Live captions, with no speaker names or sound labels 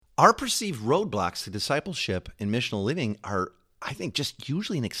Our perceived roadblocks to discipleship and missional living are, I think, just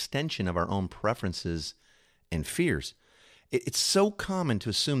usually an extension of our own preferences and fears. It's so common to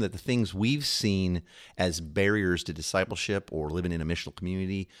assume that the things we've seen as barriers to discipleship or living in a missional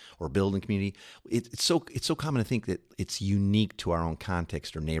community or building community, it's so common to think that it's unique to our own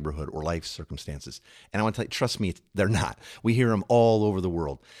context or neighborhood or life circumstances. And I want to tell you, trust me, they're not. We hear them all over the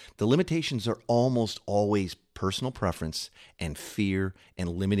world. The limitations are almost always personal preference and fear and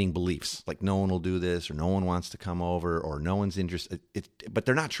limiting beliefs, like no one will do this or no one wants to come over or no one's interested. But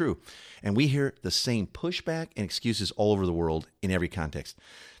they're not true. And we hear the same pushback and excuses all over the world in every context.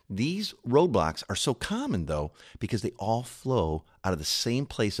 These roadblocks are so common, though, because they all flow out of the same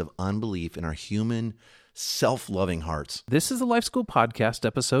place of unbelief in our human, self-loving hearts. This is the Life School Podcast,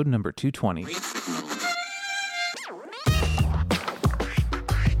 episode number 220.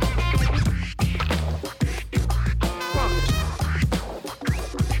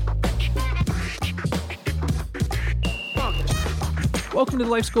 Welcome to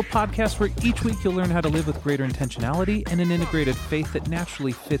the Life School Podcast, where each week you'll learn how to live with greater intentionality and an integrated faith that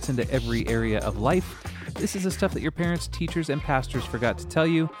naturally fits into every area of life. This is the stuff that your parents, teachers, and pastors forgot to tell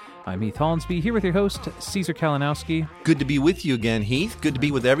you. I'm Heath Hollinsby, here with your host, Caesar Kalinowski. Good to be with you again, Heath. Good to be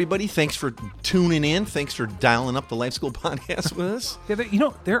with everybody. Thanks for tuning in. Thanks for dialing up the Life School Podcast with us.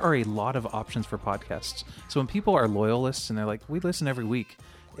 Yeah, there are a lot of options for podcasts. So when people are loyalists and they're like, we listen every week,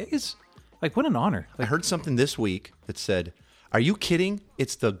 it is like, what an honor. I heard something this week that said, are you kidding?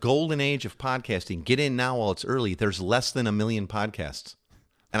 It's the golden age of podcasting. Get in now while it's early. There's less than 1 million podcasts.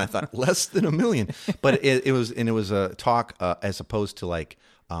 And I thought, less than 1 million. But it was a talk as opposed to like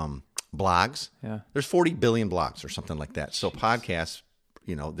blogs. Yeah. There's 40 billion blogs or something like that. So podcasts,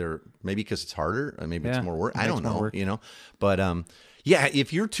 they're maybe because it's harder, or maybe it's more work. I don't know, But yeah,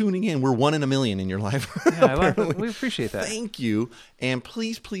 if you're tuning in, we're 1 in 1 million in your life. Yeah, I love it. We appreciate that. Thank you. And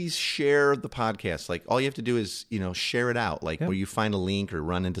please share the podcast. Like, all you have to do is, share it out. Like, where you find a link or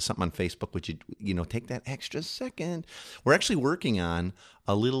run into something on Facebook, which take that extra second. We're actually working on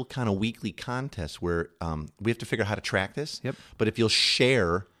a little kind of weekly contest where we have to figure out how to track this. Yep. But if you'll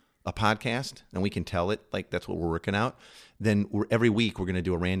share a podcast and we can tell it, like that's what we're working out, then every week we're going to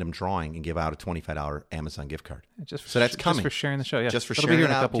do a random drawing and give out a $25 Amazon gift card. So that's coming. Just for sharing the show, yeah. Just for It'll sharing be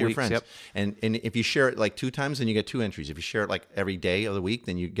it out to your weeks, friends. Yep. And if you share it like 2 times, then you get 2 entries. If you share it like every day of the week,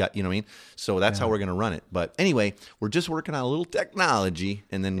 then you got, you know what I mean? So that's how we're going to run it. But anyway, we're just working on a little technology,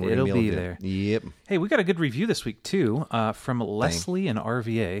 and then we're going to be able to there. Yep. Hey, we got a good review this week, too, from Leslie in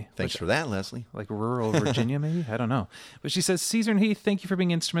RVA. Thanks for that, Leslie. Like rural Virginia, maybe? I don't know. But she says, Caesar and Heath, thank you for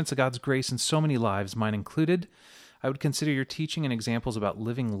being instruments of God's grace in so many lives, mine included. I would consider your teaching and examples about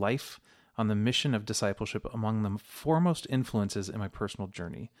living life on the mission of discipleship among the foremost influences in my personal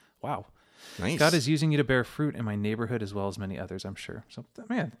journey. Wow. Nice. God is using you to bear fruit in my neighborhood as well as many others, I'm sure. So,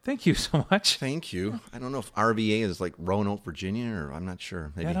 man, thank you so much. Thank you. I don't know if RVA is like Roanoke, Virginia, or I'm not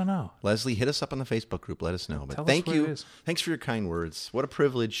sure. Maybe. I don't know. Leslie, hit us up on the Facebook group. Let us know. But Tell thank us where you. it is. Thanks for your kind words. What a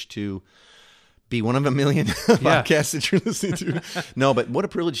privilege to be 1 of 1 million podcasts that you're listening to. No, but what a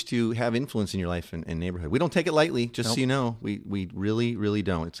privilege to have influence in your life and neighborhood. We don't take it lightly, just so you know. We really, really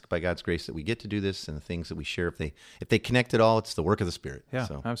don't. It's by God's grace that we get to do this, and the things that we share, if they connect at all, it's the work of the Spirit. Yeah,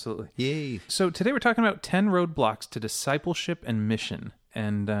 so, absolutely. Yay. So today we're talking about 10 roadblocks to discipleship and mission.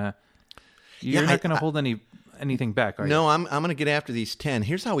 And you're not going to hold anything back, are you? No, I'm going to get after these 10.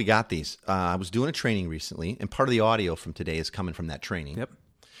 Here's how we got these. I was doing a training recently, and part of the audio from today is coming from that training. Yep.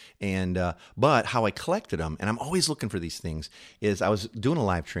 And but how I collected them, and I'm always looking for these things, is I was doing a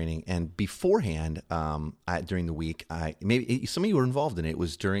live training, and beforehand, during the week, maybe some of you were involved in it. It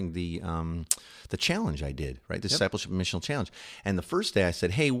was during the challenge I did, right? The Discipleship and Missional Challenge. And the first day I said,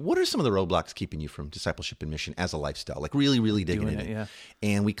 hey, what are some of the roadblocks keeping you from discipleship and mission as a lifestyle? Like really, really digging in it. Yeah.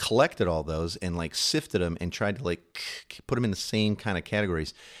 And we collected all those and like sifted them and tried to like put them in the same kind of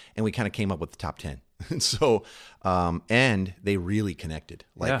categories. And we kind of came up with the top 10. And so, and they really connected.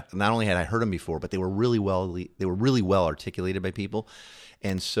 Like not only had I heard them before, but they were really well articulated by people.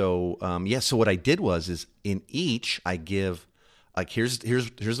 And so, so what I did is in each I give, like, here's the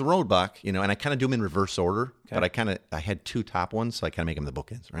roadblock, and I kind of do them in reverse order, but I had 2 top ones, so I kind of make them the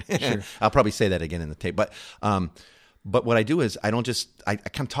bookends, right? Sure. I'll probably say that again in the tape, but what I do is I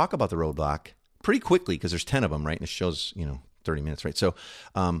kind of talk about the roadblock pretty quickly because there's 10 of them, right? And it shows, 30 minutes, right? So,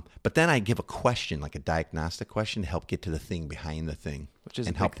 but then I give a question, like a diagnostic question, to help get to the thing behind the thing. Which is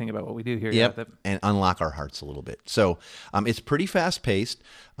a big thing about what we do here. Yep, yeah, and unlock our hearts a little bit. So it's pretty fast-paced.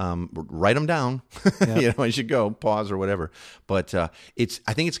 Write them down, as you go, pause or whatever. But I think it's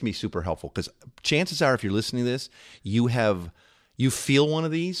going to be super helpful because chances are if you're listening to this, you have You feel one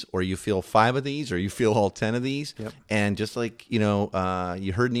of these, or you feel 5 of these, or you feel all 10 of these. Yep. And just like, you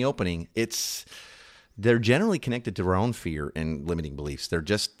heard in the opening, they're generally connected to our own fear and limiting beliefs.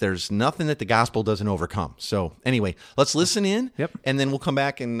 There's nothing that the gospel doesn't overcome. So anyway, let's listen in, and then we'll come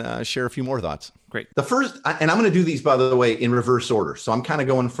back and share a few more thoughts. Great. The first, and I'm going to do these, by the way, in reverse order. So I'm kind of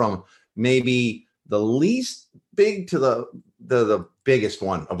going from maybe the least big to the biggest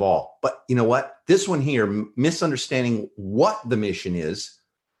one of all. But you know what? This one here, misunderstanding what the mission is,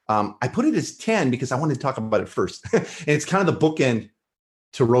 I put it as 10 because I wanted to talk about it first. And it's kind of the bookend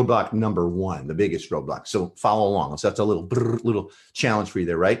to roadblock number 1, the biggest roadblock. So follow along. So that's a little challenge for you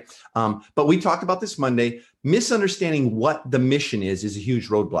there, right? But we talked about this Monday. Misunderstanding what the mission is a huge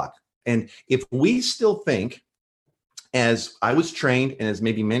roadblock. And if we still think, as I was trained, and as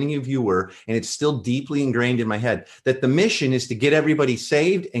maybe many of you were, and it's still deeply ingrained in my head, that the mission is to get everybody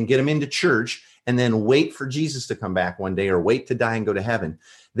saved and get them into church and then wait for Jesus to come back one day, or wait to die and go to heaven,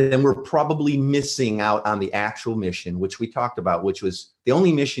 then we're probably missing out on the actual mission, which we talked about, which was the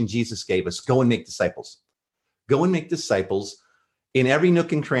only mission Jesus gave us: go and make disciples. Go and make disciples in every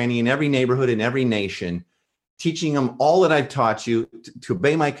nook and cranny, in every neighborhood, in every nation, teaching them all that I've taught you, to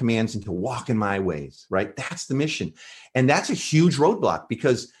obey my commands and to walk in my ways, right? That's the mission. And that's a huge roadblock,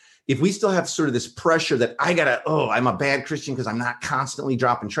 because if we still have sort of this pressure that I'm a bad Christian because I'm not constantly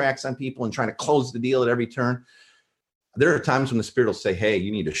dropping tracts on people and trying to close the deal at every turn. There are times when the Spirit will say, hey,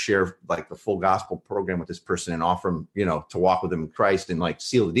 you need to share like the full gospel program with this person and offer them, to walk with them in Christ and like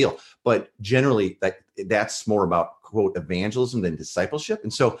seal the deal. But generally that's more about, quote, evangelism than discipleship.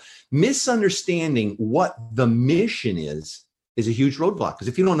 And so misunderstanding what the mission is a huge roadblock. Because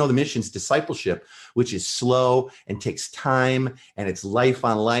if you don't know the mission's discipleship, which is slow and takes time, and it's life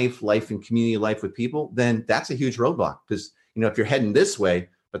on life in community, life with people, then that's a huge roadblock. Because, if you're heading this way,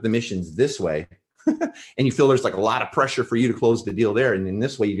 but the mission's this way, and you feel there's like a lot of pressure for you to close the deal there. And in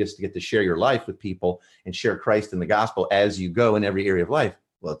this way, you just get to share your life with people and share Christ and the gospel as you go in every area of life.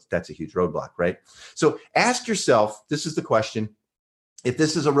 Well, that's a huge roadblock, right? So ask yourself, this is the question: if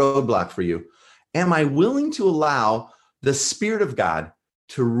this is a roadblock for you, am I willing to allow the Spirit of God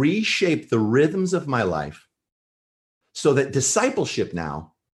to reshape the rhythms of my life so that discipleship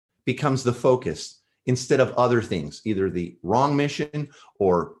now becomes the focus instead of other things, either the wrong mission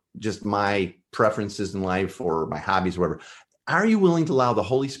or just my preferences in life or my hobbies or whatever? Are you willing to allow the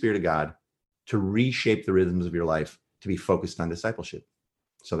Holy Spirit of God to reshape the rhythms of your life to be focused on discipleship?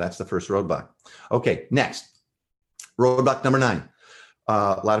 So that's the first roadblock. Okay, next. Roadblock number 9.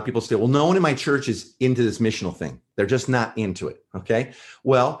 A lot of people say, well, no one in my church is into this missional thing. They're just not into it. Okay.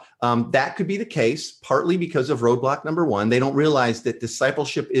 Well, that could be the case, partly because of roadblock number 1. They don't realize that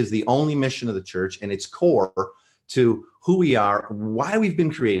discipleship is the only mission of the church, and it's core to who we are, why we've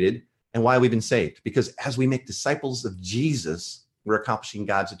been created, and why we've been saved. Because as we make disciples of Jesus, we're accomplishing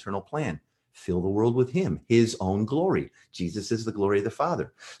God's eternal plan. Fill the world with him, his own glory. Jesus is the glory of the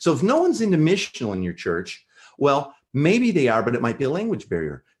Father. So if no one's into missional in your church, well, maybe they are, but it might be a language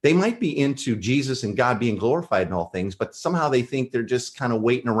barrier. They might be into Jesus and God being glorified in all things, but somehow they think they're just kind of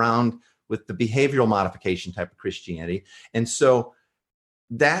waiting around with the behavioral modification type of Christianity. And so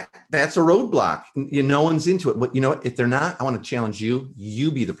that's a roadblock. No one's into it. But if they're not, I want to challenge you.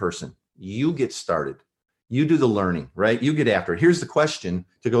 You be the person. You get started. You do the learning, right? You get after it. Here's the question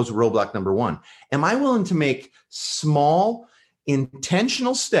to go to roadblock number 1. Am I willing to make small,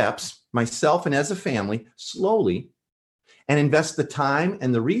 intentional steps, myself and as a family, slowly, and invest the time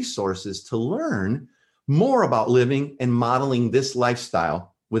and the resources to learn more about living and modeling this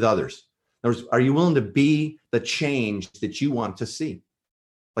lifestyle with others? In other words, are you willing to be the change that you want to see?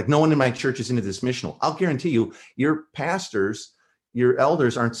 Like, no one in my church is into this missional. I'll guarantee you, your pastors, your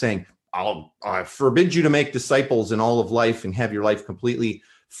elders aren't saying, I forbid you to make disciples in all of life and have your life completely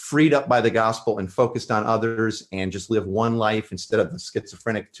freed up by the gospel and focused on others and just live one life instead of the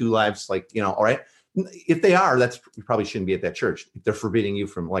schizophrenic 2 lives. All right. If they are, you probably shouldn't be at that church. If they're forbidding you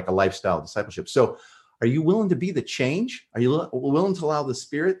from like a lifestyle of discipleship. So are you willing to be the change? Are you willing to allow the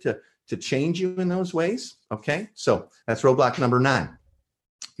Spirit to change you in those ways? Okay. So that's roadblock number 9.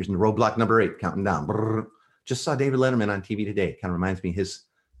 Here's roadblock number 8, counting down. Brrr. Just saw David Letterman on TV today. Kind of reminds me of his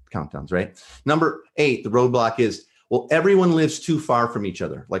countdowns, right? Number 8, the roadblock is, well, everyone lives too far from each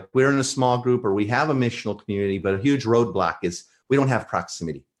other. Like, we're in a small group or we have a missional community, but a huge roadblock is we don't have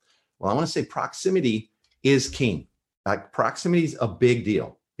proximity. Well, I want to say proximity is king. Like, proximity is a big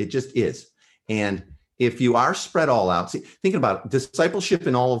deal. It just is. And if you are spread all out, think about it, discipleship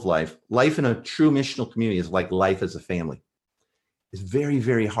in all of life in a true missional community is like life as a family. It's very,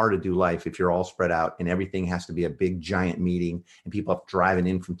 very hard to do life if you're all spread out and everything has to be a big giant meeting and people up driving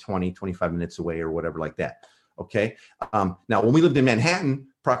in from 20, 25 minutes away or whatever like that. Okay. Now, when we lived in Manhattan,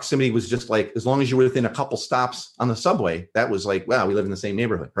 proximity was just like, as long as you were within a couple stops on the subway, that was like, wow, we live in the same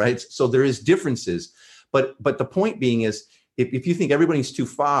neighborhood, right? So there is differences. But the point being is, if you think everybody's too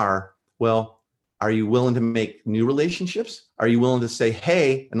far, well, are you willing to make new relationships? Are you willing to say,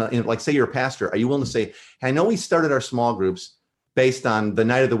 hey, and like say you're a pastor, are you willing to say, hey, I know we started our small groups based on the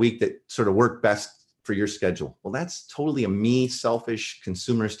night of the week that sort of worked best for your schedule? Well, that's totally a me, selfish,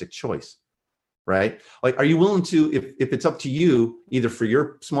 consumeristic choice, right? Like, are you willing to, if it's up to you, either for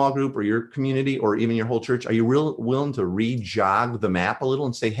your small group or your community or even your whole church, are you willing to re-jog the map a little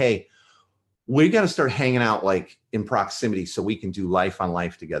and say, hey, we got to start hanging out like in proximity so we can do life on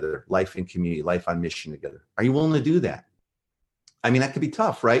life together, life in community, life on mission together. Are you willing to do that? I mean, that could be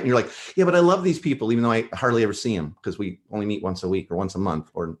tough, right? And you're like, yeah, but I love these people, even though I hardly ever see them because we only meet once a week or once a month,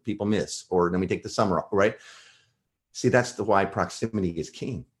 or people miss, or then we take the summer off, right? See, that's why proximity is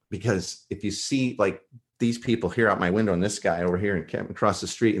king. Because if you see like these people here out my window and this guy over here and across the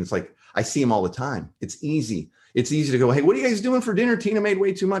street, and it's like, I see him all the time. It's easy. It's easy to go, hey, what are you guys doing for dinner? Tina made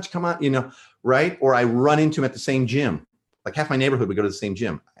way too much. Come on, right? Or I run into him at the same gym. Like half my neighborhood, we go to the same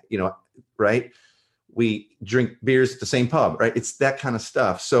gym, right? We drink beers at the same pub, right? It's that kind of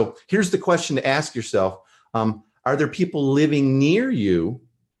stuff. So here's the question to ask yourself. Are there people living near you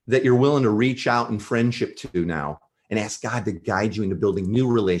that you're willing to reach out in friendship to now and ask God to guide you into building new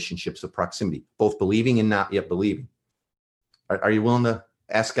relationships of proximity, both believing and not yet believing? Are you willing to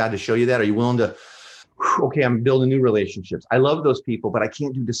ask God to show you that? Are you willing to, okay, I'm building new relationships. I love those people, but I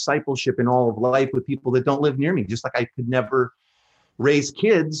can't do discipleship in all of life with people that don't live near me, just like I could never raise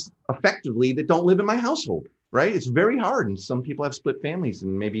kids effectively that don't live in my household, right? It's very hard. And some people have split families,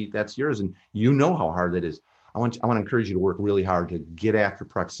 and maybe that's yours. And you know how hard that is. I want to encourage you to work really hard to get after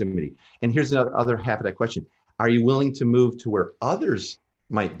proximity. And here's the other half of that question. Are you willing to move to where others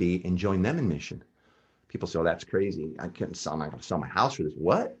might be and join them in mission? People say, oh, that's crazy. I'm not going to sell my house for this.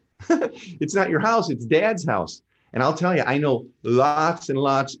 What? It's not your house. It's Dad's house. And I'll tell you, I know lots and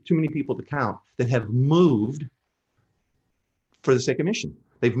lots, too many people to count, that have moved for the sake of mission.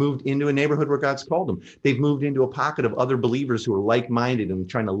 They've moved into a neighborhood where God's called them. They've moved into a pocket of other believers who are like-minded and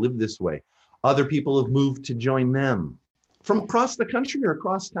trying to live this way. Other people have moved to join them from across the country or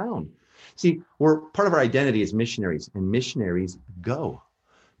across town. See, part of our identity is missionaries, and missionaries go.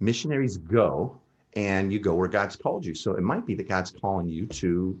 Missionaries go, and you go where God's called you. So it might be that God's calling you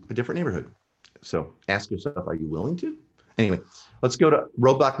to a different neighborhood. So ask yourself, are you willing to? Anyway, let's go to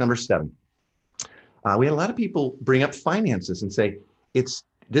roadblock number 7. We had a lot of people bring up finances and say,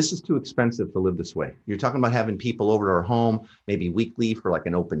 this is too expensive to live this way. You're talking about having people over to our home, maybe weekly for like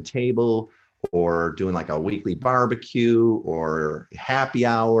an open table, or doing like a weekly barbecue or happy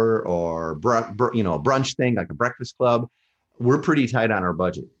hour or a brunch thing, like a breakfast club. We're pretty tight on our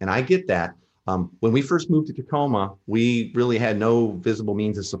budget. And I get that. When we first moved to Tacoma, we really had no visible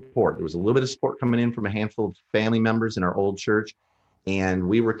means of support. There was a little bit of support coming in from a handful of family members in our old church. And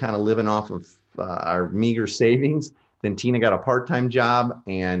we were kind of living off of our meager savings. Then Tina got a part-time job,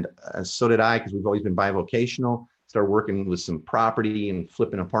 and so did I, because we've always been bivocational. Started working with some property and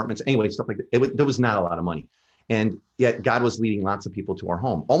flipping apartments. Anyway, stuff like that. There was not a lot of money. And yet God was leading lots of people to our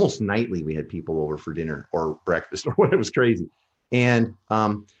home. Almost nightly, we had people over for dinner or breakfast or whatever. It was crazy. And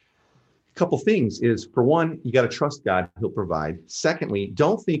a couple things is, for one, you got to trust God. He'll provide. Secondly,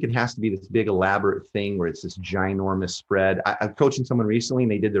 don't think it has to be this big elaborate thing where it's this ginormous spread. I'm coaching someone recently,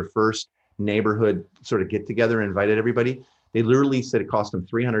 and they did their first neighborhood sort of get together and invited everybody. They literally said it cost them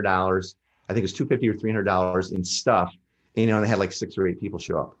 $300. I think it was $250 or $300 in stuff. And they had like 6 or 8 people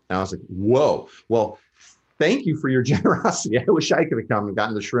show up. And I was like, whoa, well, thank you for your generosity. I wish I could have come and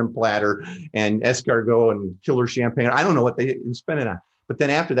gotten the shrimp platter and escargot and killer champagne. I don't know what they spent it on. But then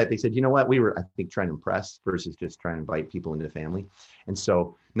after that, they said, you know what? We were, I think, trying to impress versus just trying to invite people into the family. And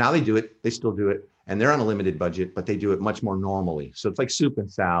so now they do it. They still do it. And they're on a limited budget, but they do it much more normally. So it's like soup and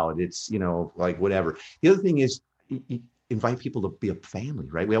salad. It's, like whatever. The other thing is, invite people to be a family,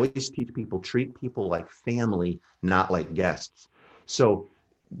 right? We always teach people, treat people like family, not like guests. So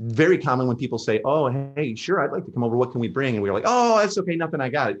very common when people say, oh, hey, sure, I'd like to come over. What can we bring? And we're like, oh, that's okay. Nothing, I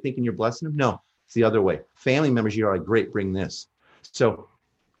got it. Thinking you're blessing them. No, it's the other way. Family members, you're like, great, bring this. So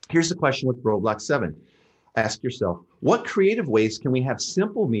here's the question with roadblock 7. Ask yourself, what creative ways can we have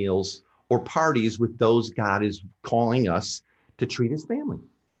simple meals or parties with those God is calling us to treat as family?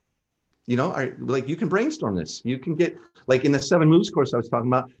 Like you can brainstorm this. You can get, like in the 7 Moves course I was talking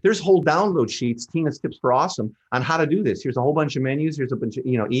about, there's whole download sheets, Tina's Tips for Awesome, on how to do this. Here's a whole bunch of menus. Here's a bunch of,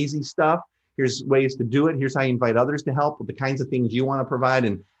 easy stuff. Here's ways to do it. Here's how you invite others to help with the kinds of things you want to provide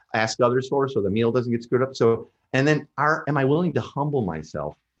and ask others for, so the meal doesn't get screwed up. So, and then am I willing to humble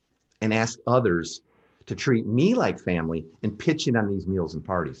myself and ask others to treat me like family and pitch in on these meals and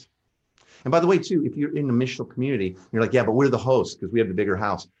parties. And by the way, too, if you're in a missional community, you're like, yeah, but we're the host because we have the bigger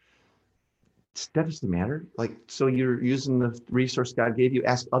house. That doesn't matter. Like, so you're using the resource God gave you.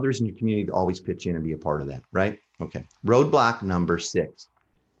 Ask others in your community to always pitch in and be a part of that, right? Okay. Roadblock number 6.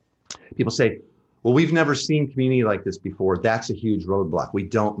 People say, well, we've never seen community like this before. That's a huge roadblock. We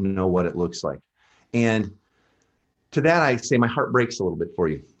don't know what it looks like. And to that, I say my heart breaks a little bit for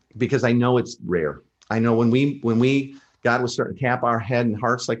you because I know it's rare. I know when God was starting to tap our head and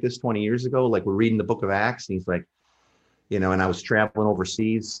hearts like this 20 years ago, like we're reading the book of Acts, and he's like, and I was traveling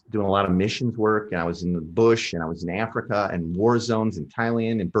overseas, doing a lot of missions work, and I was in the bush, and I was in Africa and war zones in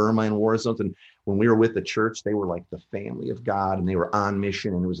Thailand and Burma and war zones. And when we were with the church, they were like the family of God, and they were on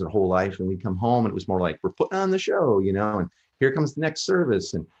mission, and it was their whole life. And we'd come home, and it was more like, we're putting on the show, and here comes the next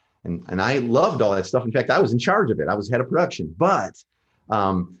service. And I loved all that stuff. In fact, I was in charge of it. I was head of production. But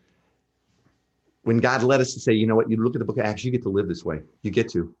when God led us to say, you know what, you look at the book of Acts, you get to live this way. You get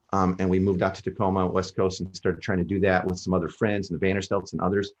to. And we moved out to Tacoma, West Coast, and started trying to do that with some other friends and the Vanderstelts and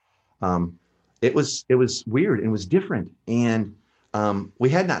others. It was weird and it was different. And we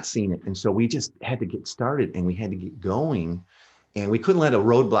had not seen it. And so we just had to get started and we had to get going. And we couldn't let a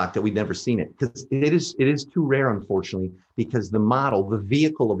roadblock that we'd never seen it, because it is too rare, unfortunately, because the model, the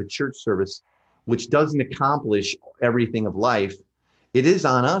vehicle of a church service, which doesn't accomplish everything of life, it is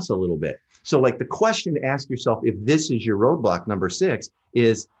on us a little bit. So like the question to ask yourself, if this is your roadblock number 6,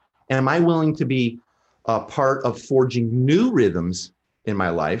 is, am I willing to be a part of forging new rhythms in my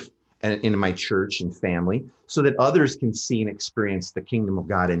life and in my church and family so that others can see and experience the kingdom of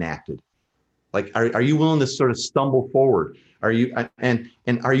God enacted? Like, are you willing to sort of stumble forward? Are you, and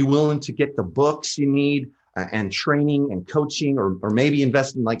are you willing to get the books you need and training and coaching, or maybe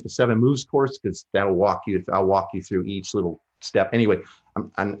invest in like the 7 Moves course, because I'll walk you through each little step. Anyway,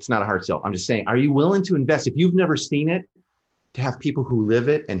 it's not a hard sell. I'm just saying, are you willing to invest, if you've never seen it, to have people who live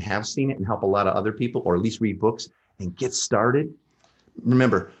it and have seen it and help a lot of other people, or at least read books and get started?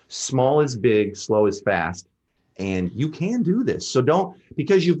 Remember, small is big, slow is fast, and you can do this. So don't,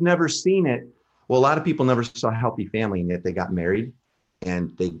 because you've never seen it. Well, a lot of people never saw a healthy family, and yet they got married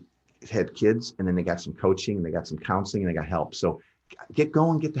and they had kids, and then they got some coaching, and they got some counseling, and they got help. So get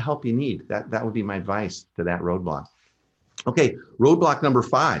going, get the help you need. That would be my advice to that roadblock. Okay, roadblock number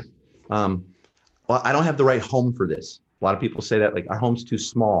 5. Well, I don't have the right home for this. A lot of people say that, like, our home's too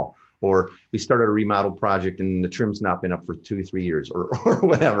small, or we started a remodel project and the trim's not been up for 2-3 years, or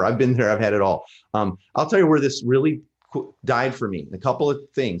whatever. I've been there, I've had it all. I'll tell you where this really died for me. A couple of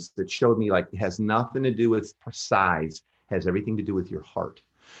things that showed me, like, it has nothing to do with size, has everything to do with your heart.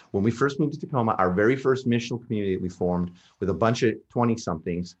 When we first moved to Tacoma, our very first missional community that we formed with a bunch of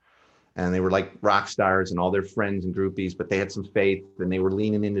 20-somethings, and they were like rock stars and all their friends and groupies, but they had some faith and they were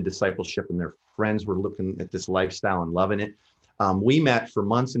leaning into discipleship, and their friends were looking at this lifestyle and loving it. We met for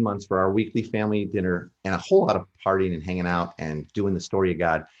months and months for our weekly family dinner and a whole lot of partying and hanging out and doing the story of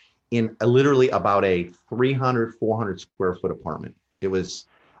God in literally about a 300, 400 square foot apartment. It was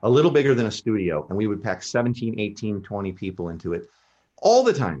a little bigger than a studio, and we would pack 17, 18, 20 people into it all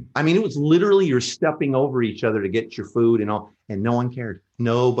the time. I mean, it was literally, you're stepping over each other to get your food and all, and no one cared.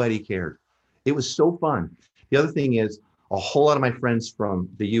 Nobody cared. It was so fun. The other thing is, a whole lot of my friends from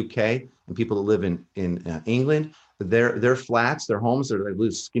the UK and people that live in England, their flats, their homes, they're like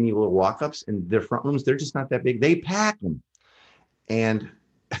little skinny little walk-ups, and their front rooms, they're just not that big. They pack them. And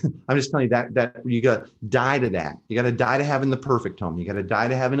I'm just telling you that you got to die to that. You got to die to having the perfect home. You got to die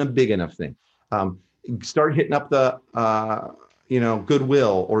to having a big enough thing. Start hitting up the,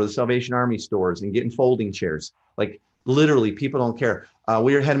 Goodwill or the Salvation Army stores and getting folding chairs. Like, literally, people don't care.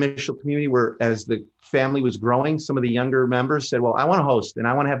 We had a missional community where, as the family was growing, some of the younger members said, well, I want to host and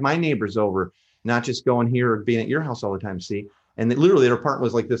I want to have my neighbors over, not just going here or being at your house all the time, see? And literally their apartment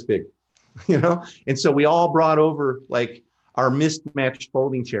was like this big, And so we all brought over like our mismatched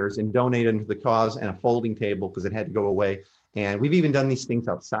folding chairs and donated them to the cause, and a folding table because it had to go away. And we've even done these things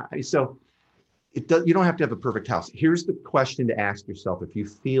outside. So you don't have to have a perfect house. Here's the question to ask yourself if you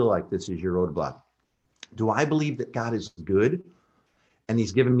feel like this is your roadblock. Do I believe that God is good and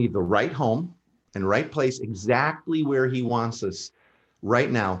he's given me the right home and right place exactly where he wants us right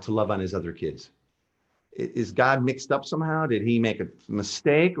now to love on his other kids? Is God mixed up somehow? Did he make a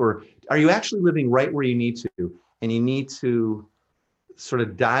mistake? Or are you actually living right where you need to? And you need to sort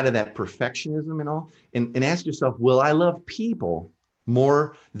of die to that perfectionism and all, and ask yourself, will I love people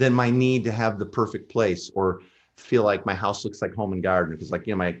more than my need to have the perfect place, or feel like my house looks like home and garden because, like,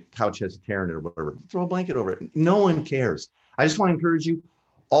 my couch has a tear in it or whatever? Throw a blanket over it. No one cares. I just want to encourage you.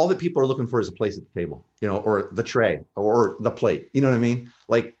 All that people are looking for is a place at the table, or the tray or the plate. You know what I mean?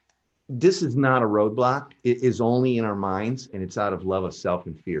 Like, this is not a roadblock. It is only in our minds, and it's out of love of self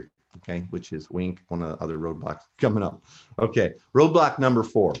and fear. Okay, which is wink, one of the other roadblocks coming up. Okay, roadblock number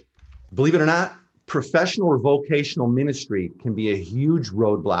 4. Believe it or not, professional or vocational ministry can be a huge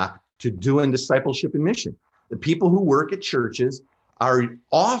roadblock to doing discipleship and mission. The people who work at churches are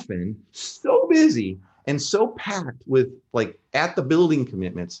often so busy and so packed with like at the building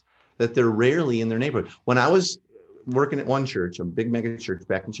commitments that they're rarely in their neighborhood. When I was working at one church, a big mega church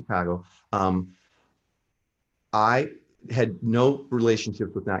back in Chicago, I had no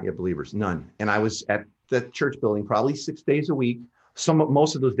relationships with not yet believers, none. And I was at the church building probably 6 days a week.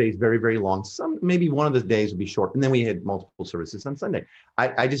 Most of those days very, very long. Some, maybe one of the days would be short. And then we had multiple services on Sunday.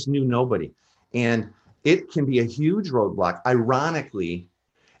 I just knew nobody. And it can be a huge roadblock, ironically.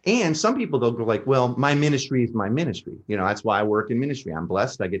 And some people, they'll go like, well, my ministry is my ministry. You know, that's why I work in ministry. I'm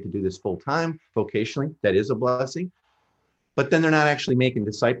blessed. I get to do this full time vocationally. That is a blessing. But then they're not actually making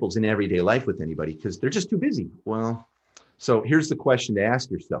disciples in everyday life with anybody because they're just too busy. Well, so here's the question to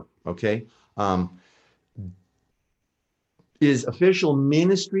ask yourself, okay? Is official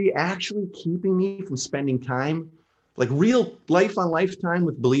ministry actually keeping me from spending time, like real life on life time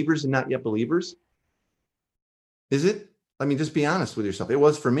with believers and not yet believers? Is it? I mean, just be honest with yourself. It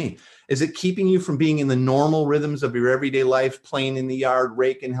was for me. Is it keeping you from being in the normal rhythms of your everyday life, playing in the yard,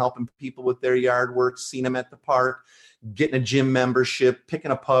 raking, helping people with their yard work, seeing them at the park, getting a gym membership,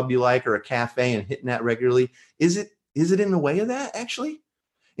 picking a pub you like or a cafe and hitting that regularly? Is it in the way of that actually?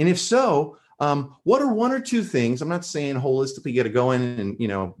 And if so, what are one or two things? I'm not saying holistically you got to go in and, you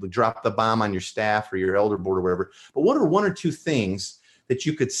know, drop the bomb on your staff or your elder board or whatever, but what are one or two things that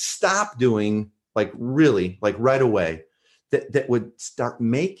you could stop doing, like really, like right away, that would start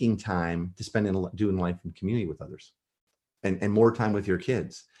making time to spend doing life in community with others and more time with your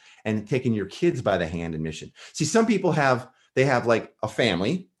kids and taking your kids by the hand in mission? See, some people have like a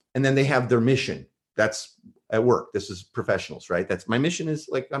family and then they have their mission. That's at work. This is professionals, right? That's my mission is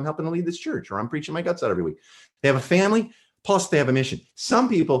like, I'm helping to lead this church or I'm preaching my guts out every week. They have a family, plus they have a mission. Some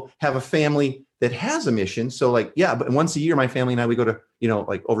people have a family that has a mission. So like, yeah, but once a year, my family and I, we go to, you know,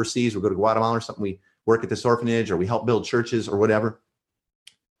 like overseas, we'll go to Guatemala or something. We work at this orphanage or we help build churches or whatever.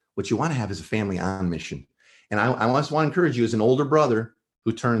 What you want to have is a family on mission. And I just want to encourage you as an older brother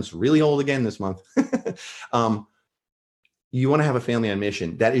who turns really old again this month. You want to have a family on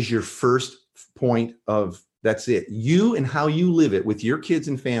mission. That is your first point of, that's it. You and how you live it with your kids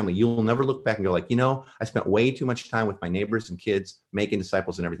and family. You'll never look back and go like, you know, I spent way too much time with my neighbors and kids, making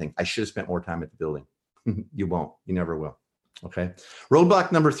disciples and everything. I should have spent more time at the building. You won't. You never will. Okay.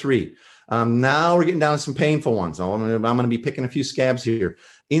 Roadblock number 3. Now we're getting down to some painful ones. I'm going to be picking a few scabs here.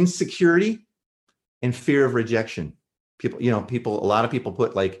 Insecurity and fear of rejection. A lot of people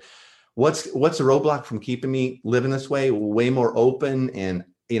put like, what's a roadblock from keeping me living this way? Way more open and,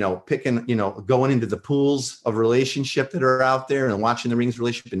 you know, picking, you know, going into the pools of relationship that are out there and watching the Rings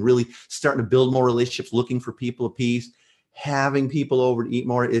relationship and really starting to build more relationships, looking for people of peace, having people over to eat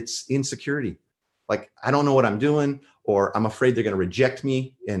more. It's insecurity. Like, I don't know what I'm doing, or I'm afraid they're going to reject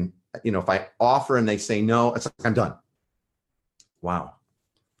me. And, you know, if I offer and they say no, it's like, I'm done. Wow.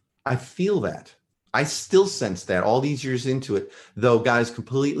 I feel that. I still sense that all these years into it, though God has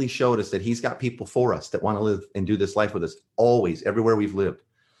completely showed us that he's got people for us that want to live and do this life with us always, everywhere we've lived.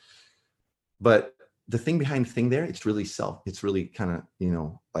 But the thing behind the thing there, it's really kind of, you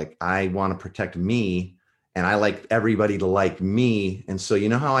know, like I want to protect me and I like everybody to like me. And so, you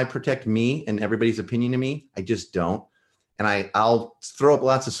know how I protect me and everybody's opinion of me? I just don't. And I'll throw up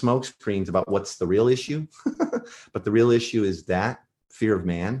lots of smoke screens about what's the real issue. But the real issue is that fear of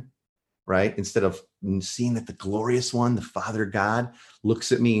man, right? Instead of seeing that the glorious one, the Father God,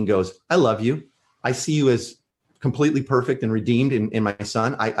 looks at me and goes, I love you. I see you as completely perfect and redeemed in my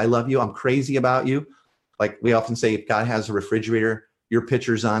son. I love you. I'm crazy about you. Like we often say, if God has a refrigerator, your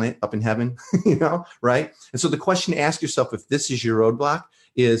picture's on it up in heaven, you know, right? And so the question to ask yourself, if this is your roadblock,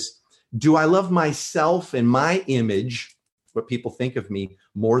 is, do I love myself and my image, what people think of me,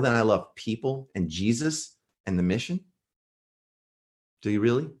 more than I love people and Jesus and the mission? Do you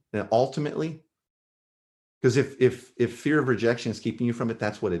really? And ultimately? Because if fear of rejection is keeping you from it,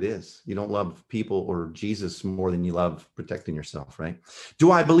 that's what it is. You don't love people or Jesus more than you love protecting yourself, right?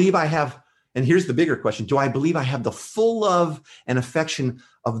 Do I believe I have, and here's the bigger question, do I believe I have the full love and affection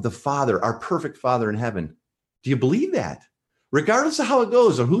of the Father, our perfect Father in heaven? Do you believe that? Regardless of how it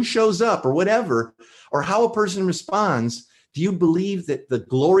goes or who shows up or whatever, or how a person responds, do you believe that the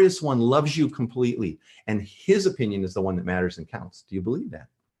glorious one loves you completely and his opinion is the one that matters and counts? Do you believe that?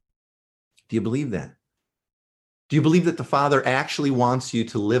 Do you believe that? Do you believe that the Father actually wants you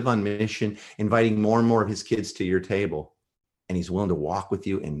to live on mission, inviting more and more of his kids to your table and he's willing to walk with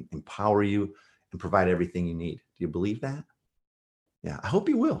you and empower you and provide everything you need. Do you believe that? Yeah, I hope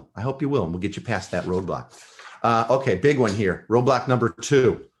you will. I hope you will. And we'll get you past that roadblock. Okay, big one here. Roadblock number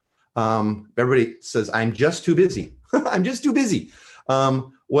 2. Everybody says, I'm just too busy. I'm just too busy.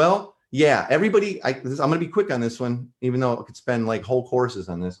 Well, yeah, everybody, I'm going to be quick on this one, even though I could spend like whole courses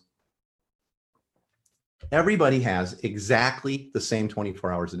on this. Everybody has exactly the same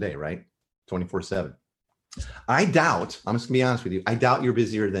 24 hours a day, right? 24/7. I doubt, I'm just gonna be honest with you, I doubt you're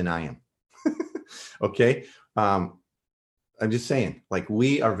busier than I am. Okay. I'm just saying, like,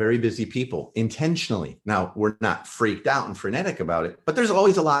 we are very busy people intentionally. Now, we're not freaked out and frenetic about it, but there's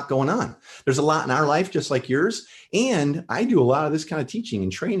always a lot going on. There's a lot in our life, just like yours. And I do a lot of this kind of teaching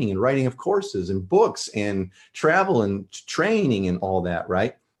and training and writing of courses and books and travel and training and all that,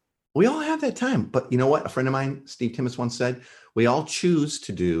 right? We all have that time. But you know what? A friend of mine, Steve Timmis, once said, we all choose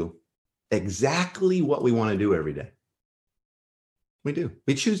to do exactly what we want to do every day. We do.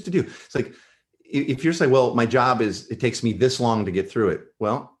 We choose to do. It's like, if you're saying, well, my job is, it takes me this long to get through it.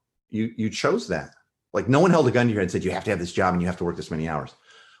 Well, you chose that. Like, no one held a gun to your head and said, you have to have this job and you have to work this many hours.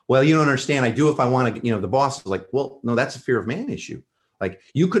 Well, you don't understand. I do if I want to, the boss is like, well, no, that's a fear of man issue. Like,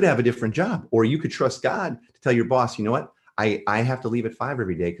 you could have a different job, or you could trust God to tell your boss, you know what? I have to leave at 5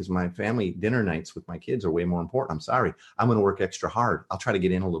 every day because my family dinner nights with my kids are way more important. I'm sorry. I'm going to work extra hard. I'll try to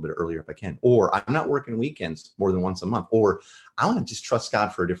get in a little bit earlier if I can. Or I'm not working weekends more than once a month. Or I want to just trust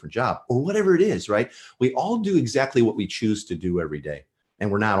God for a different job, or whatever it is, right? We all do exactly what we choose to do every day.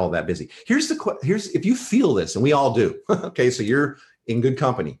 And we're not all that busy. Here's if you feel this, and we all do. Okay, so you're in good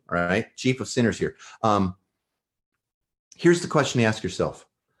company, all right? Chief of sinners here. Here's the question to ask yourself.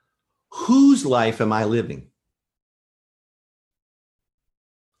 Whose life am I living?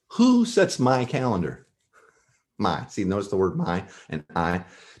 Who sets my calendar? My. See, notice the word my and I.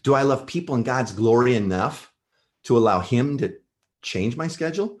 Do I love people and God's glory enough to allow him to change my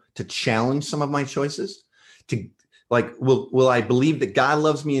schedule, to challenge some of my choices? To, like, will I believe that God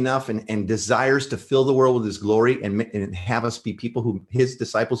loves me enough and desires to fill the world with his glory and have us be people who, his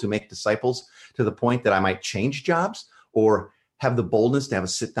disciples, who make disciples, to the point that I might change jobs, or have the boldness to have a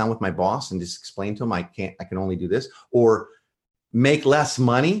sit down with my boss and just explain to him I can only do this, or make less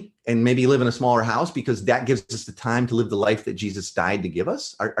money and maybe live in a smaller house because that gives us the time to live the life that Jesus died to give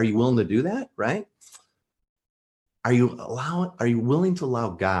us? Are you willing to do that? Right? Are you willing to allow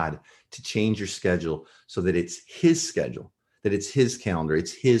God to change your schedule so that it's his schedule, that it's his calendar,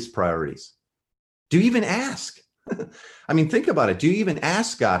 it's his priorities? Do you even ask? I mean, think about it. Do you even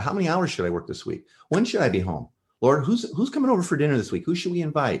ask God, how many hours should I work this week? When should I be home? Lord, who's coming over for dinner this week? Who should we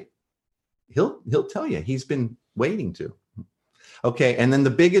invite? He'll tell you. He's been waiting to. Okay, and then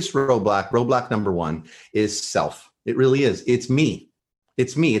the biggest roadblock number 1 is self. It really is. It's me.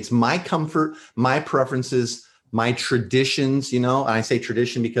 It's me. It's my comfort, my preferences, my traditions, and I say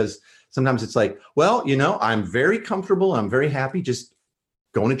tradition because sometimes it's like, well, I'm very comfortable. I'm very happy just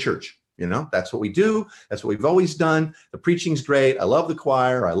going to church. That's what we do. That's what we've always done. The preaching's great. I love the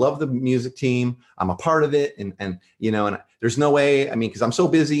choir. I love the music team. I'm a part of it. And there's no way, because I'm so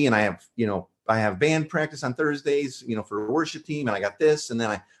busy and I have band practice on Thursdays, for a worship team, and I got this, and then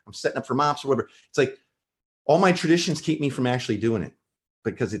I'm setting up for MOPS or whatever. It's like all my traditions keep me from actually doing it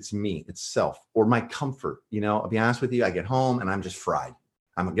because it's me, it's self, or my comfort. I'll be honest with you, I get home and I'm just fried.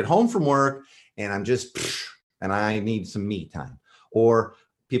 I'm gonna get home from work and and I need some me time. Or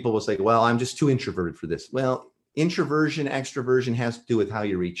people will say, well, I'm just too introverted for this. Well, introversion, extroversion has to do with how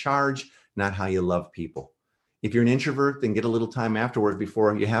you recharge, not how you love people. If you're an introvert, then get a little time afterward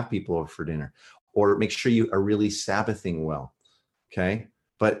before you have people over for dinner, or make sure you are really Sabbathing well. Okay.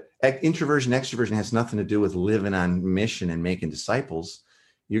 But introversion, extroversion has nothing to do with living on mission and making disciples.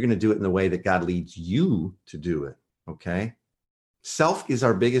 You're going to do it in the way that God leads you to do it. Okay. Self is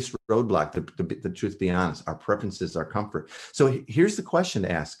our biggest roadblock. The truth be honest, our preferences, our comfort. So here's the question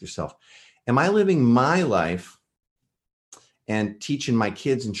to ask yourself. Am I living my life and teaching my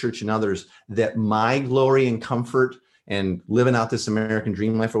kids and church and others that my glory and comfort and living out this American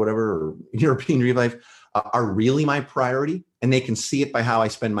dream life or whatever, or European dream life, are really my priority? And they can see it by how I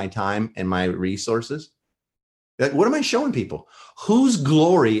spend my time and my resources. What am I showing people? Whose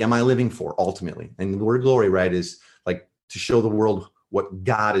glory am I living for ultimately? And the word glory, right, is like to show the world what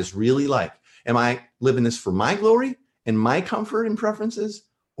God is really like. Am I living this for my glory and my comfort and preferences,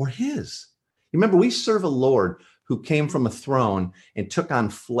 or his? Remember, we serve a Lord who came from a throne and took on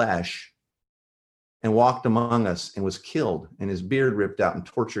flesh and walked among us and was killed, and his beard ripped out and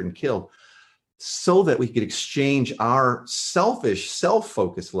tortured and killed, so that we could exchange our selfish,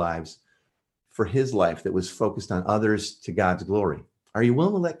 self-focused lives for his life that was focused on others to God's glory. Are you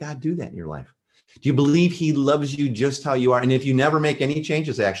willing to let God do that in your life? Do you believe he loves you just how you are? And if you never make any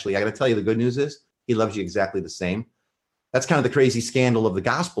changes, actually, I got to tell you, the good news is he loves you exactly the same. That's kind of the crazy scandal of the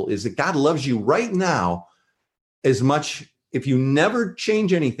gospel, is that God loves you right now as much. If you never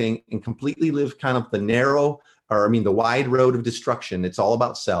change anything and completely live kind of the wide road of destruction, it's all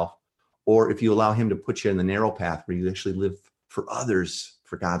about self, or if you allow him to put you in the narrow path where you actually live for others,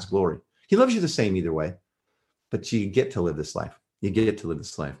 for God's glory. He loves you the same either way, but you get to live this life. You get to live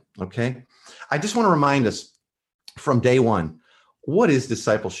this life, okay? I just want to remind us from day one, what is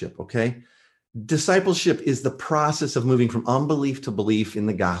discipleship, okay? Discipleship is the process of moving from unbelief to belief in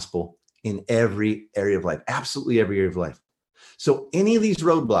the gospel in every area of life, absolutely every area of life. So any of these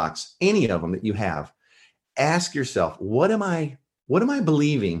roadblocks, any of them that you have, ask yourself, what am I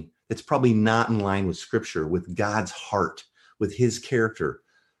believing that's probably not in line with Scripture, with God's heart, with his character?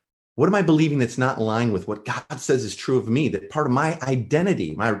 What am I believing that's not in line with what God says is true of me? That part of my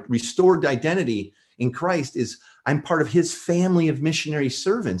identity, my restored identity in Christ, is I'm part of his family of missionary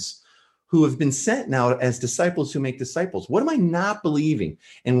servants who have been sent now as disciples who make disciples. What am I not believing?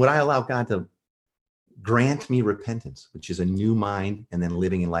 And would I allow God to grant me repentance, which is a new mind, and then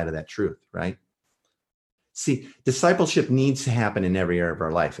living in light of that truth, right? See, discipleship needs to happen in every area of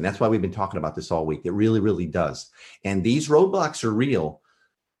our life. And that's why we've been talking about this all week. It really, really does. And these roadblocks are real,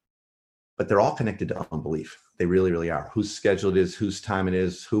 but they're all connected to unbelief. They really, really are. Whose schedule it is, whose time it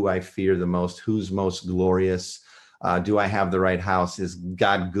is, who I fear the most, who's most glorious. Do I have the right house? Is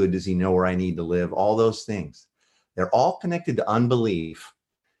God good? Does he know where I need to live? All those things. They're all connected to unbelief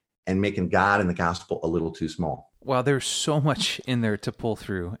and making God and the gospel a little too small. Wow, there's so much in there to pull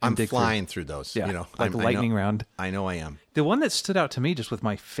through. I'm flying through those. Yeah, you know, like a lightning round. I know I am. The one that stood out to me just with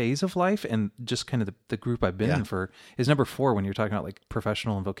my phase of life and just kind of the group I've been in for is number 4 when you're talking about like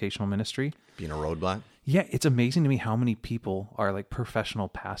professional and vocational ministry. Being a roadblock? Yeah, it's amazing to me how many people are like professional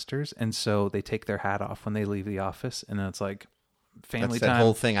pastors, and so they take their hat off when they leave the office, and then it's like family That's time. that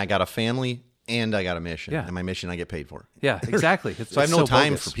whole thing. I got a family and I got a mission. Yeah. And my mission I get paid for. Yeah, exactly. So I have no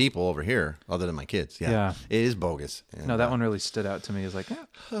time bogus. for people over here other than my kids. Yeah. It is bogus. And, no, that one really stood out to me as like,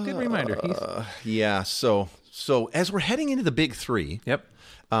 good reminder, Heath. Yeah. So as we're heading into the big 3, Yep.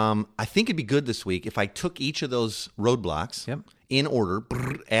 I think it'd be good this week if I took each of those roadblocks in order,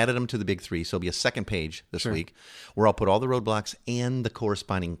 added them to the big 3. So it'll be a second page this week where I'll put all the roadblocks and the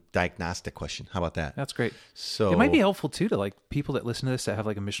corresponding diagnostic question. How about that? That's great. So it might be helpful too to like people that listen to this that have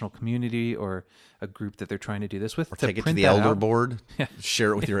like a missional community or a group that they're trying to do this with. Or take it to the elder board.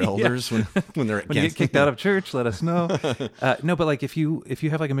 Share it with your elders when they're against. When you get kicked out of church, let us know. No, but like if you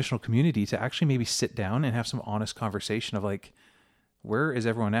have like a missional community, to actually maybe sit down and have some honest conversation of like, where is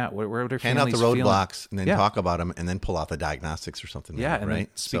everyone at? Where are their Hand out families the feeling? roadblocks and then talk about them, and then pull out the diagnostics or something. Yeah, like that, and right. then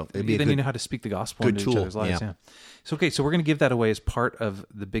speak, So it'd be then a you know good, how to speak the gospel good into tool. each other's lives. Yeah. So so we're going to give that away as part of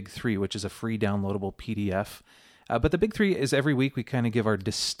the Big 3, which is a free downloadable PDF. But the Big 3 is every week we kind of give our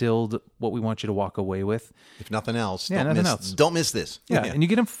distilled what we want you to walk away with. if nothing else, nothing else. Don't miss this. Yeah, and you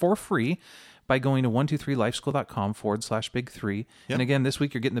get them for free by going to 123lifeschool.com/big3. Yep. And again, this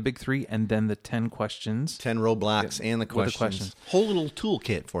week you're getting the Big 3 and then the 10 questions. 10 roadblocks and the questions. Whole little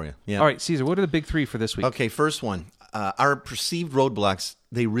toolkit for you. Yeah. All right, Caesar, what are the Big 3 for this week? Okay, first one. Our perceived roadblocks,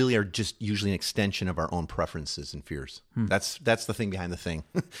 they really are just usually an extension of our own preferences and fears. That's the thing behind the thing.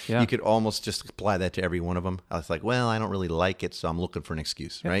 Yeah. You could almost just apply that to every one of them. It's like, well, I don't really like it, so I'm looking for an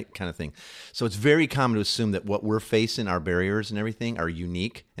excuse, right? Kind of thing. So it's very common to assume that what we're facing, our barriers and everything, are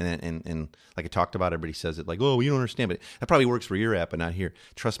unique. And like I talked about, everybody says it like, oh, you don't understand. But that probably works where you're at, but not here.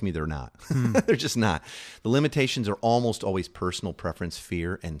 Trust me, they're not. They're just not. The limitations are almost always personal preference,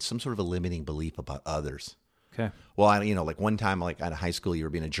 fear, and some sort of a limiting belief about others. Okay. Well, like one time, like out of high school, you were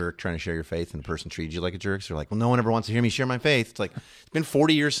being a jerk trying to share your faith, and the person treated you like a jerk. So you're like, well, no one ever wants to hear me share my faith. It's like, it's been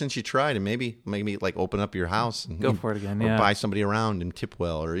 40 years since you tried, and maybe like open up your house and Go for it again, or buy somebody around and tip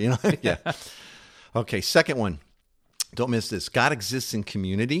well, or yeah. Okay, second one. Don't miss this. God exists in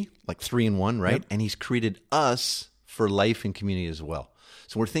community, like 3 in 1, right? Yep. And He's created us for life in community as well.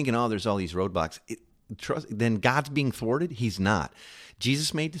 So we're thinking, oh, there's all these roadblocks. Then God's being thwarted? He's not.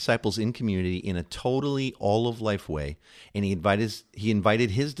 Jesus made disciples in community in a totally all-of-life way, and he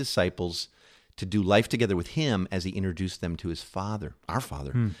invited his disciples to do life together with him as he introduced them to his Father, our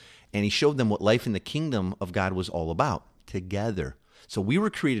Father. And he showed them what life in the kingdom of God was all about, together. So we were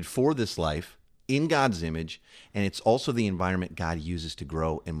created for this life in God's image, and it's also the environment God uses to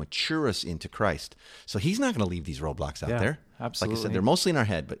grow and mature us into Christ. So he's not going to leave these roadblocks out there. Absolutely. Like I said, they're mostly in our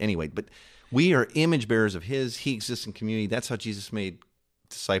head, but anyway, but we are image bearers of his. He exists in community. That's how Jesus made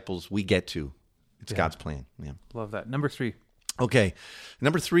disciples. We get to. It's God's plan. Yeah. Love that. Number 3. Okay.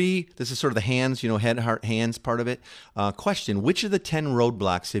 Number 3, this is sort of the hands, head, heart, hands part of it. Question, which of the 10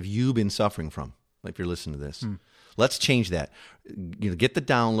 roadblocks have you been suffering from? if you're listening to this. Let's change that. Get the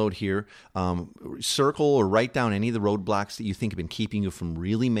download here. Circle or write down any of the roadblocks that you think have been keeping you from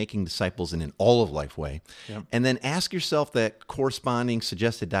really making disciples in an all-of-life way. Yep. And then ask yourself that corresponding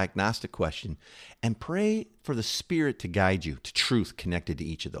suggested diagnostic question and pray for the Spirit to guide you to truth connected to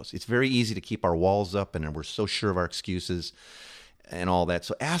each of those. It's very easy to keep our walls up and we're so sure of our excuses and all that.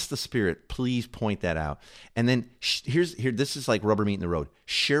 So ask the Spirit, please point that out. And then this is like rubber meeting the road.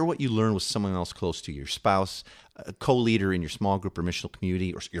 Share what you learned with someone else close to you, your spouse, a co-leader in your small group or missional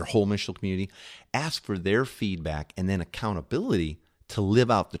community or your whole missional community. Ask for their feedback and then accountability to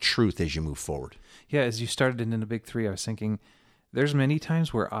live out the truth as you move forward. Yeah, as you started into the big three, I was thinking there's many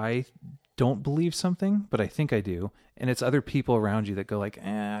times where I don't believe something, but I think I do. And it's other people around you that go like,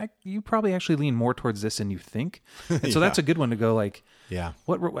 you probably actually lean more towards this than you think. And so that's a good one to go like,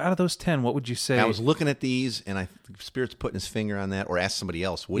 what out of those 10, what would you say? I was looking at these and Spirit's putting his finger on that, or ask somebody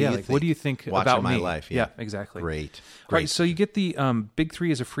else. What do you think? What do you think Watching about my me? life? Yeah, exactly. Great. All right, so you get the Big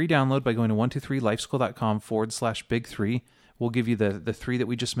Three as a free download by going to 123lifeschool.com/Big Three. We'll give you the 3 that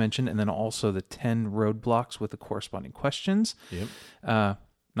we just mentioned, and then also the 10 roadblocks with the corresponding questions. Yep.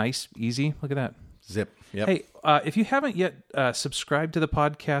 Nice, easy. Look at that. Zip. Yep. Hey, if you haven't yet subscribed to the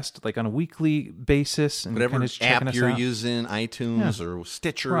podcast, like on a weekly basis, and whatever kind of checking app us you're out, using, iTunes or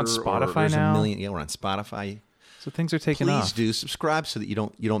Stitcher, We're on Spotify or there's now. a million. Yeah, we're on Spotify. so things are taking Please off. do subscribe so that you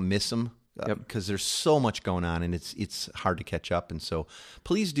don't miss them. Yep. Because there's so much going on and it's hard to catch up. And so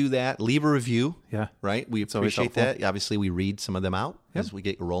please do that. Leave a review. Yeah. Right? We It's always appreciate helpful. that. Obviously, we read some of them out as we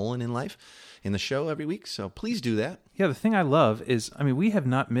get rolling in life in the show every week. So please do that. Yeah, the thing I love is, we have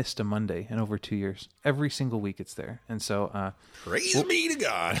not missed a Monday in over 2 years. Every single week it's there. And so Praise be to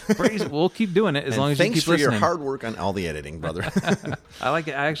God. we'll keep doing it as long as you keep thanks for listening. your hard work on all the editing, brother. I like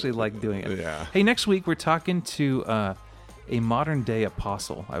it. I actually like doing it. Yeah. Hey, next week we're talking to a modern day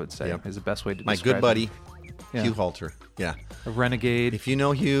apostle, I would say, Yep. is the best way to My describe good buddy, Yeah. Hugh Halter. Yeah. him. A renegade. If you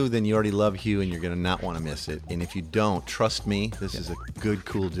know Hugh, then you already love Hugh and you're going to not want to miss it. And if you don't, trust me, this is a good,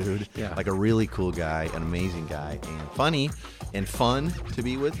 cool dude. Yeah. Like a really cool guy, an amazing guy, and funny and fun to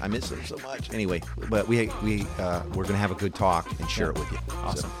be with. I miss him so much. Anyway, but we're going to have a good talk and share it with you.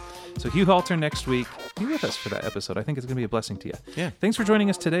 Awesome. So Hugh Halter next week. Be with us for that episode. I think it's going to be a blessing to you. Yeah. Thanks for joining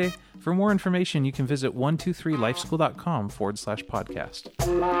us today. For more information, you can visit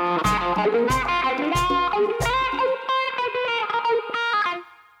 123lifeschool.com/podcast.